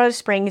to Colorado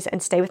Springs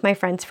and stay with my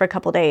friends for a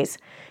couple days.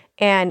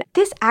 And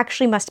this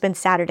actually must have been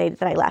Saturday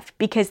that I left,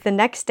 because the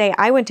next day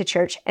I went to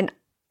church and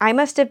I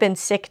must have been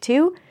sick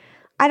too.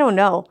 I don't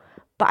know.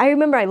 But I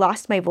remember I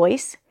lost my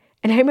voice.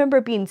 And I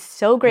remember being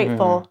so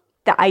grateful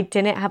that I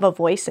didn't have a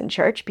voice in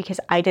church because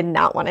I did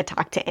not want to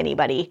talk to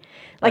anybody.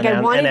 Like I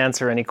wanted... And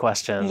answer any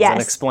questions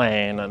and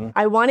explain. And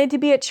I wanted to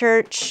be at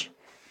church,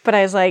 but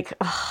I was like,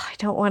 oh, I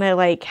don't want to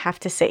like have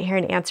to sit here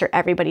and answer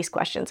everybody's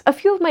questions. A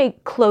few of my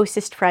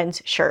closest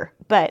friends, sure.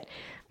 But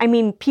I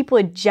mean, people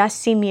had just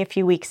seen me a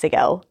few weeks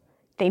ago.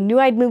 They knew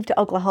I'd moved to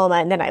Oklahoma,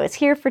 and then I was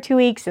here for 2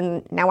 weeks,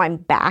 and now I'm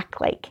back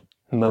like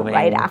moving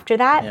right after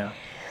that. Yeah.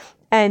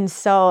 And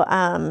so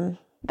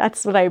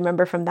that's what I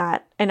remember from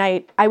that. And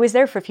I was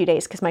there for a few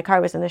days because my car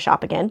was in the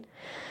shop again.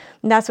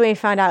 And that's when we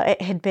found out it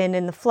had been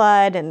in the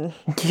flood. And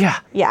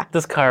yeah.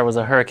 This car was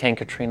a Hurricane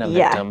Katrina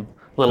victim.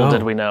 Little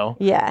did we know.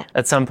 Yeah.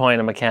 At some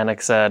point, a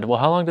mechanic said, well,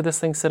 how long did this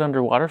thing sit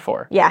underwater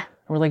for? Yeah.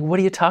 And we're like, what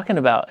are you talking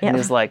about? Yeah. And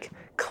he's like,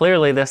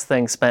 clearly this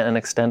thing spent an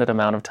extended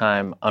amount of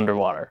time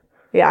underwater.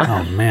 Yeah.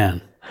 Oh,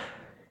 man.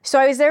 So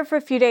I was there for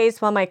a few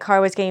days while my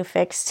car was getting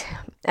fixed.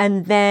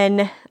 And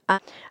then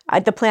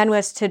the plan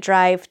was to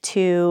drive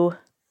to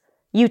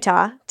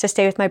Utah to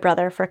stay with my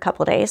brother for a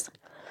couple of days.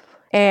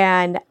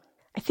 And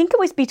I think it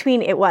was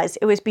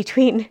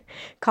between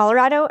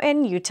Colorado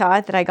and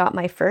Utah that I got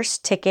my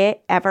first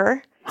ticket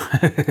ever.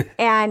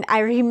 And I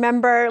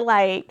remember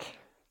like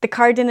the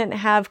car didn't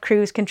have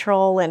cruise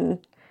control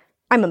and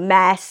I'm a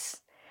mess.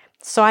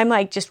 So I'm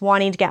like just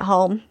wanting to get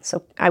home.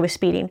 So I was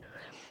speeding.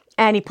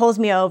 And he pulls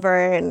me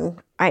over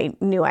and I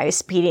knew I was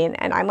speeding.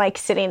 And I'm like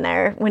sitting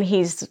there when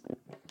he's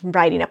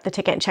writing up the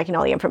ticket and checking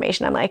all the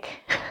information. I'm like,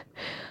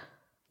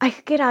 I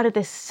could get out of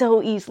this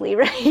so easily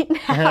right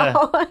now.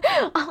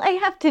 All I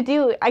have to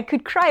do, I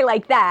could cry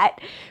like that.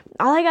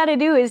 All I got to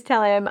do is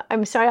tell him,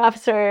 I'm sorry,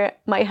 officer,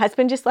 my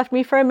husband just left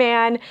me for a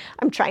man.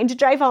 I'm trying to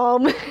drive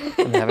home.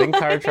 I'm having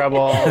car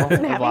trouble.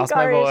 I've lost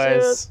my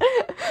voice.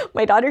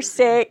 My daughter's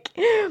sick.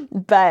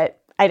 But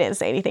I didn't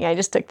say anything. I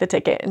just took the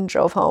ticket and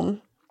drove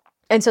home.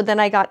 And so then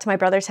I got to my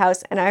brother's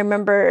house and I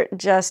remember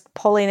just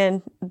pulling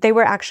in. They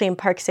were actually in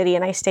Park City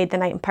and I stayed the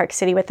night in Park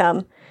City with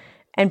them.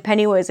 And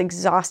Penny was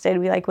exhausted.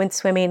 We like went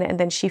swimming and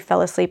then she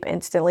fell asleep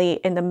instantly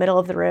in the middle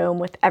of the room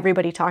with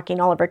everybody talking,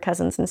 all of her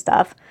cousins and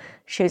stuff.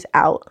 She was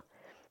out.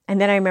 And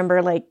then I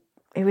remember like,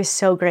 it was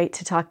so great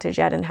to talk to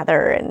Jed and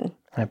Heather and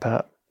I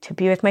bet. To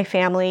be with my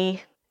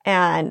family.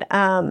 And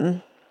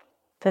the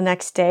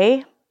next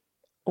day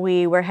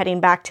we were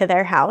heading back to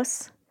their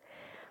house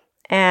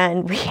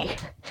and we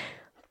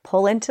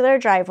pull into their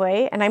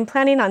driveway and I'm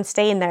planning on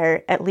staying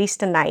there at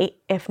least a night,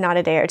 if not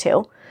a day or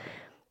two.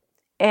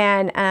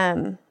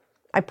 And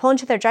I pull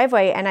into their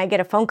driveway and I get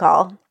a phone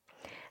call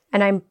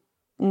and I'm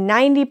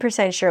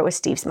 90% sure it was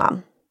Steve's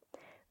mom,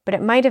 but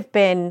it might have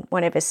been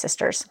one of his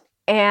sisters.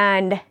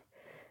 And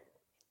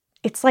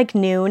it's like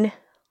noon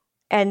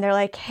and they're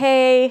like,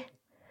 hey,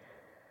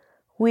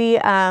 we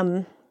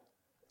are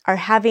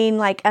having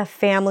like a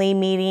family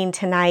meeting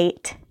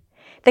tonight.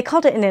 They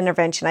called it an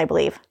intervention, I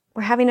believe.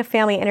 We're having a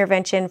family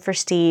intervention for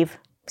Steve.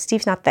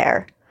 Steve's not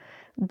there,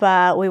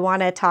 but we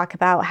want to talk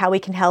about how we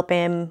can help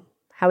him,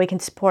 how we can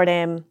support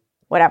him,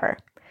 whatever.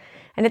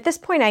 And at this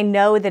point, I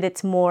know that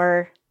it's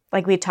more,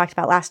 like we talked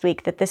about last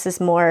week, that this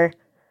is more,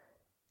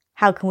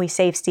 how can we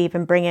save Steve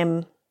and bring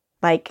him,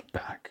 like,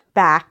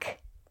 back?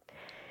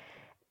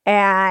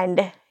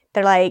 And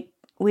they're like,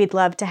 we'd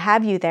love to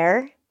have you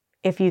there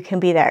if you can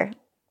be there.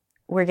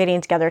 We're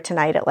getting together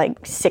tonight at,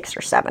 like, 6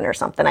 or 7 or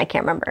something. I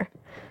can't remember.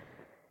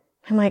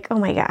 I'm like, oh,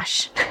 my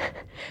gosh.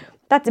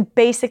 That's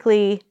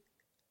basically,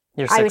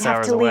 you're 6 hours away. I would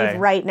have to leave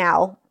right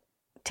now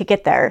to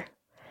get there.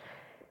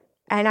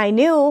 And I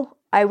knew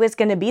I was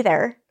going to be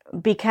there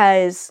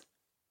because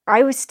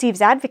I was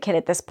Steve's advocate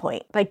at this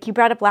point. Like you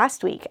brought up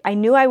last week, I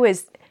knew I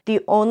was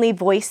the only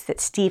voice that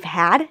Steve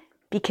had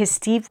because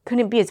Steve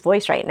couldn't be his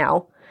voice right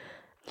now.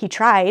 He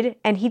tried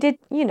and he did,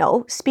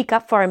 speak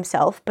up for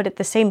himself. But at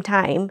the same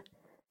time,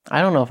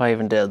 I don't know if I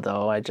even did,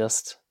 though. I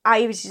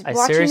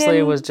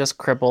seriously was just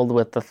crippled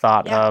with the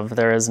thought of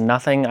there is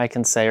nothing I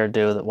can say or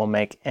do that will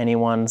make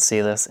anyone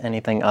see this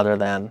anything other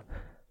than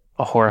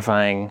a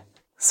horrifying,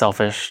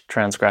 selfish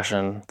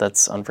transgression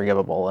that's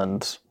unforgivable.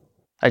 And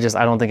I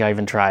don't think I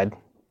even tried.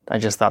 I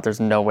just thought there's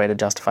no way to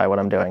justify what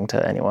I'm doing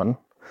to anyone.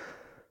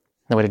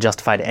 No way to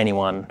justify to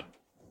anyone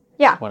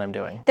what I'm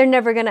doing. They're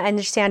never going to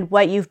understand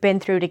what you've been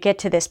through to get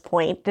to this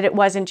point, that it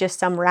wasn't just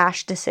some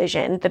rash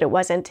decision, that it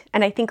wasn't.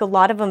 And I think a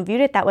lot of them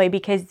viewed it that way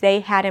because they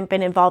hadn't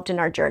been involved in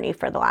our journey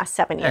for the last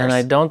 7 years. And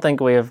I don't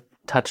think we have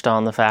touched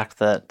on the fact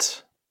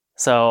that,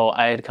 so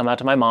I had come out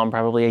to my mom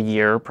probably a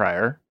year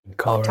prior.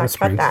 Colorado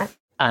Springs. About that.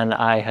 And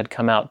I had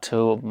come out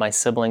to my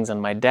siblings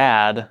and my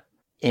dad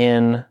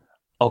in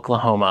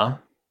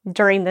Oklahoma.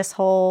 During this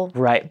whole...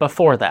 Right,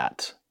 before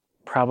that.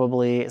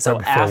 Probably,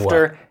 so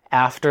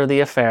after the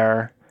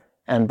affair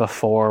and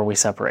before we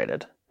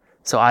separated.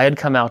 So I had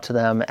come out to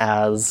them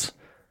as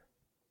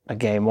a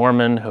gay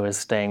Mormon who is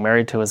staying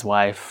married to his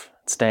wife,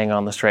 staying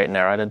on the straight and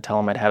narrow. I didn't tell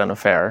them I'd had an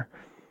affair.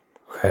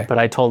 Okay. But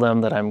I told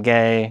them that I'm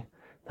gay,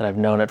 that I've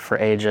known it for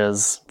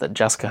ages, that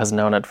Jessica has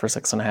known it for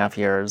 6.5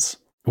 years.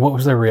 What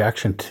was their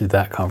reaction to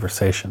that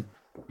conversation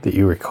that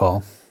you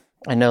recall?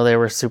 I know they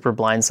were super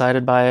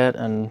blindsided by it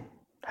and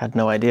had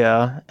no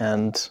idea.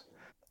 And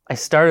I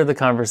started the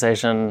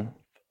conversation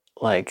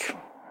like,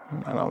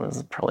 I don't know, this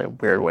is probably a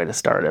weird way to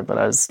start it, but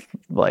I was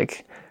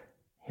like,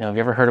 have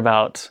you ever heard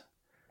about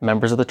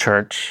members of the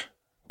church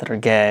that are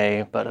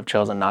gay but have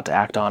chosen not to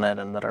act on it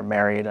and that are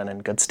married and in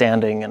good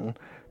standing and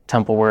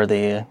temple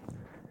worthy?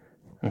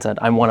 And said,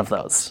 I'm one of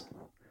those.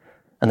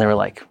 And they were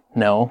like,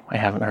 no, I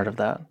haven't heard of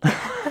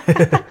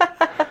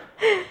that.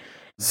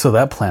 So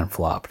that plan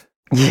flopped.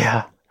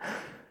 Yeah.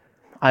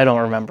 I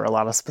don't remember a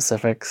lot of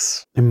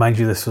specifics. And mind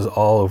you, this was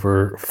all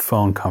over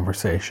phone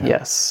conversation.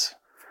 Yes.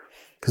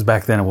 Because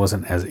back then it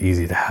wasn't as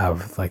easy to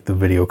have like the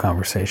video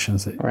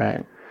conversations.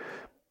 Right.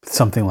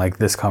 Something like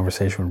this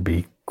conversation would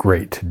be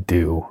great to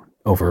do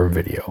over a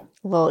video.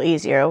 A little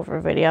easier over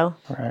video.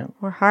 Right.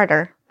 Or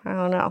harder. I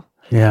don't know.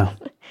 Yeah.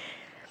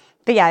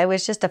 But yeah, it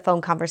was just a phone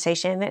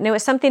conversation. And it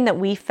was something that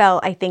we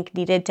felt, I think,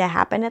 needed to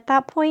happen at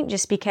that point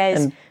just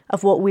because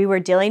of what we were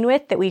dealing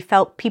with, that we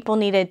felt people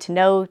needed to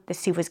know that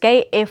Steve was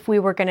gay if we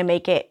were going to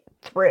make it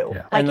through.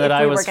 Yeah. Like and that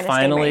I was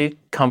finally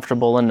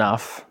comfortable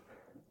enough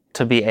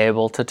to be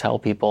able to tell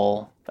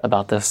people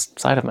about this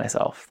side of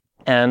myself.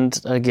 And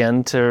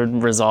again, to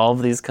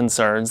resolve these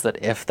concerns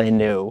that if they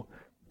knew,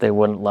 they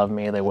wouldn't love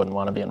me, they wouldn't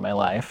want to be in my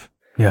life.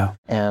 Yeah.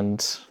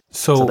 And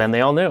so then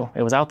they all knew.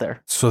 It was out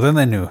there. So then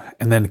they knew.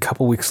 And then a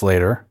couple weeks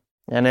later.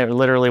 And it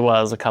literally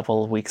was a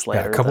couple of weeks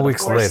later. Yeah, a couple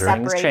weeks later.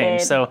 Things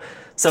changed. So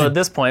at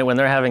this point, when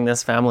they're having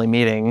this family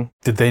meeting.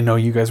 Did they know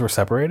you guys were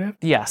separated?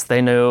 Yes,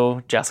 they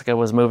knew Jessica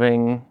was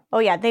moving. Oh,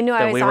 yeah. They knew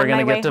I was on my way home. That we were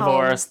going to get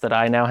divorced, that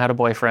I now had a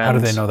boyfriend. How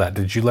did they know that?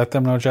 Did you let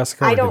them know,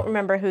 Jessica? I don't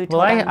remember who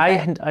told them.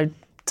 I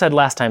said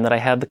last time that I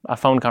had a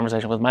phone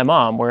conversation with my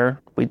mom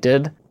where we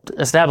did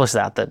establish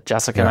that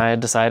Jessica and I had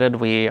decided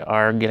we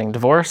are getting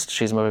divorced.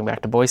 She's moving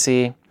back to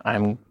Boise.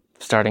 I'm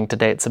starting to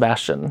date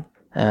Sebastian.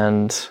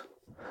 And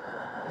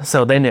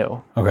so they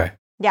knew. Okay.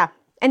 Yeah.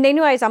 And they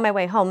knew I was on my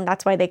way home.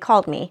 That's why they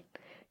called me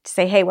to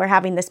say, hey, we're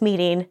having this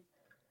meeting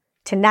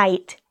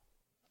tonight.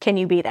 Can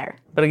you be there?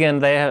 But again,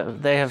 they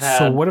have had...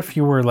 So what if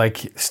you were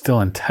like still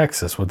in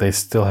Texas? Would they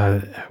still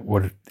have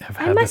had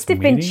I must have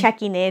been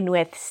checking in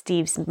with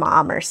Steve's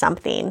mom or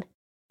something.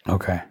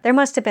 Okay. There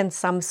must have been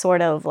some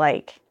sort of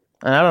like...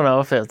 And I don't know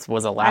if it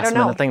was a last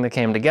minute thing that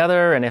came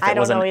together, and if it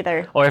wasn't,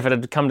 either. Or if it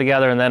had come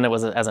together and then it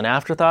was as an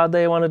afterthought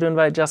they wanted to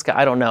invite Jessica.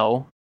 I don't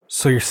know.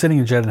 So you're sitting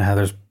in Jed and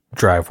Heather's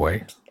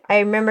driveway. I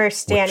remember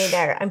standing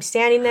there. I'm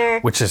standing there.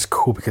 Which is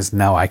cool because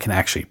now I can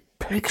actually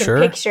picture.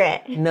 You can picture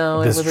it.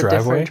 No, it was a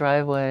different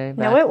driveway.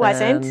 No, it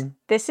wasn't.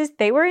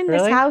 They were in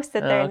this house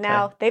that they're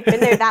now. They've been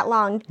there that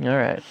long. All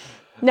right.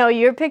 No,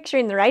 you're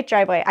picturing the right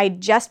driveway. I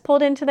just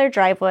pulled into their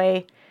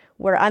driveway.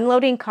 We're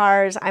unloading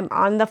cars. I'm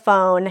on the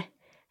phone.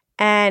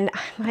 And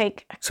I'm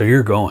like... So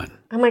you're going.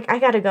 I'm like, I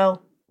gotta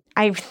go.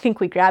 I think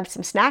we grabbed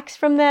some snacks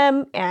from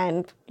them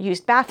and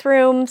used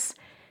bathrooms.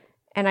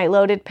 And I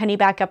loaded Penny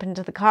back up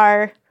into the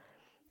car.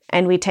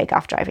 And we take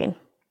off driving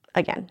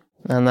again.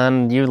 And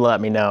then you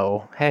let me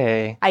know,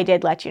 hey... I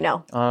did let you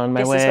know. On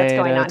my way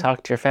to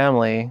talk to your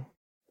family.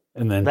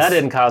 And then that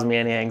didn't cause me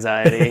any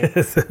anxiety.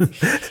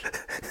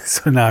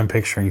 So now I'm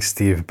picturing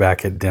Steve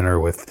back at dinner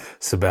with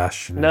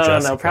Sebastian and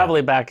Jessica. No,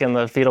 probably back in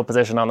the fetal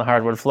position on the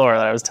hardwood floor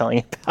that I was telling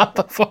you about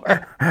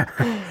before.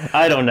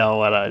 I don't know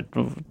what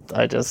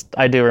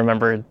I do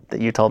remember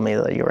that you told me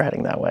that you were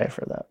heading that way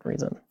for that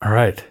reason. All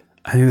right.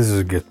 I think this is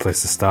a good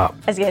place to stop.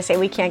 I was going to say,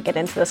 we can't get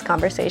into this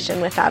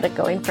conversation without it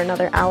going for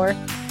another hour.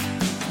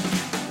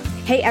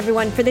 Hey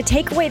everyone, for the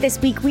takeaway this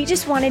week, we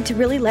just wanted to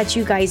really let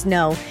you guys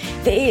know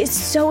that it is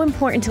so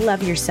important to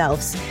love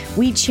yourselves.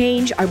 We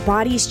change, our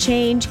bodies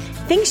change,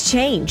 things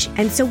change.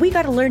 And so we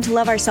got to learn to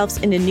love ourselves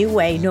in a new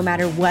way, no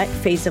matter what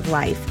phase of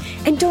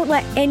life. And don't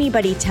let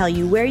anybody tell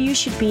you where you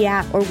should be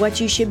at or what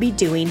you should be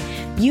doing.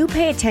 You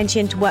pay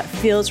attention to what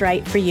feels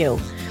right for you.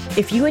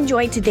 If you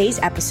enjoyed today's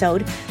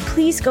episode,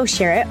 please go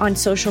share it on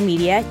social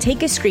media,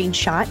 take a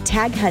screenshot,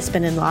 tag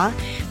husband-in-law.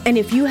 And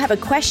if you have a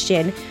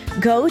question,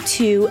 go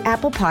to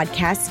Apple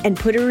Podcasts and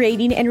put a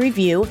rating and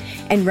review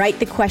and write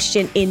the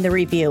question in the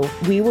review.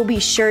 We will be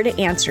sure to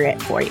answer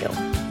it for you.